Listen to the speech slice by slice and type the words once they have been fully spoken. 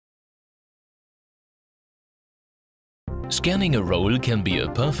Scanning a roll can be a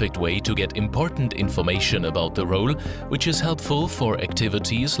perfect way to get important information about the roll, which is helpful for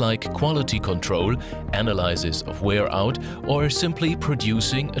activities like quality control, analysis of wear out, or simply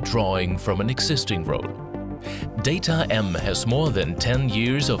producing a drawing from an existing roll. Data M has more than 10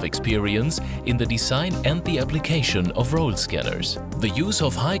 years of experience in the design and the application of roll scanners. The use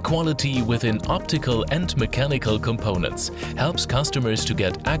of high quality within optical and mechanical components helps customers to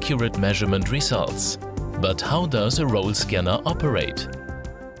get accurate measurement results. But how does a roll scanner operate?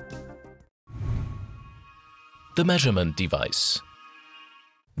 The measurement device.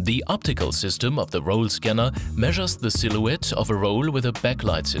 The optical system of the roll scanner measures the silhouette of a roll with a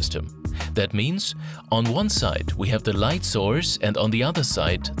backlight system. That means, on one side we have the light source and on the other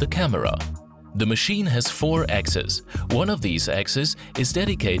side the camera. The machine has 4 axes. One of these axes is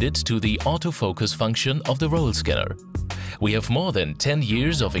dedicated to the autofocus function of the roll scanner. We have more than 10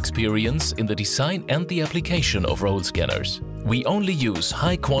 years of experience in the design and the application of roll scanners. We only use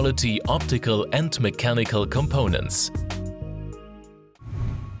high-quality optical and mechanical components.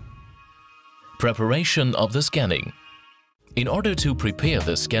 Preparation of the scanning. In order to prepare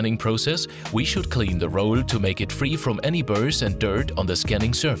the scanning process, we should clean the roll to make it free from any burrs and dirt on the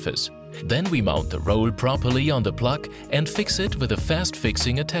scanning surface. Then we mount the roll properly on the plug and fix it with a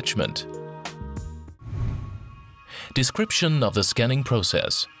fast-fixing attachment. Description of the scanning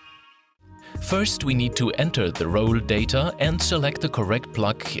process. First, we need to enter the roll data and select the correct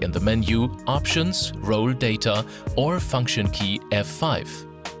plug in the menu Options, Roll Data or function key F5.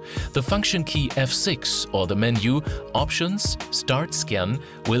 The function key F6 or the menu Options, Start Scan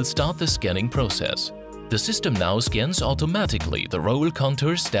will start the scanning process. The system now scans automatically the roll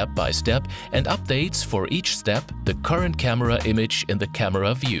contour step by step and updates for each step the current camera image in the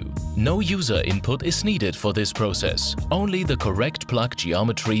camera view. No user input is needed for this process. Only the correct plug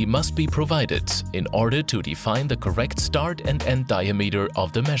geometry must be provided in order to define the correct start and end diameter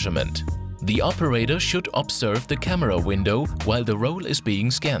of the measurement. The operator should observe the camera window while the roll is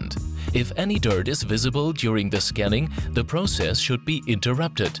being scanned. If any dirt is visible during the scanning, the process should be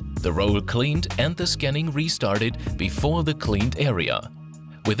interrupted, the roll cleaned and the scanning restarted before the cleaned area.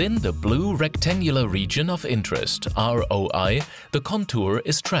 Within the blue rectangular region of interest, ROI, the contour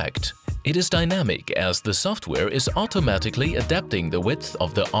is tracked. It is dynamic as the software is automatically adapting the width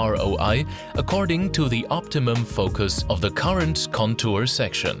of the ROI according to the optimum focus of the current contour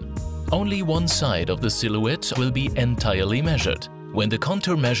section. Only one side of the silhouette will be entirely measured. When the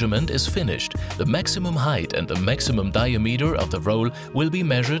contour measurement is finished, the maximum height and the maximum diameter of the roll will be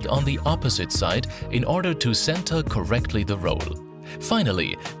measured on the opposite side in order to center correctly the roll.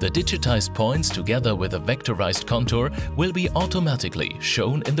 Finally, the digitized points together with a vectorized contour will be automatically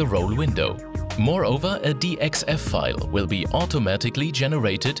shown in the roll window. Moreover, a DXF file will be automatically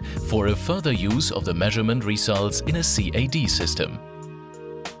generated for a further use of the measurement results in a CAD system.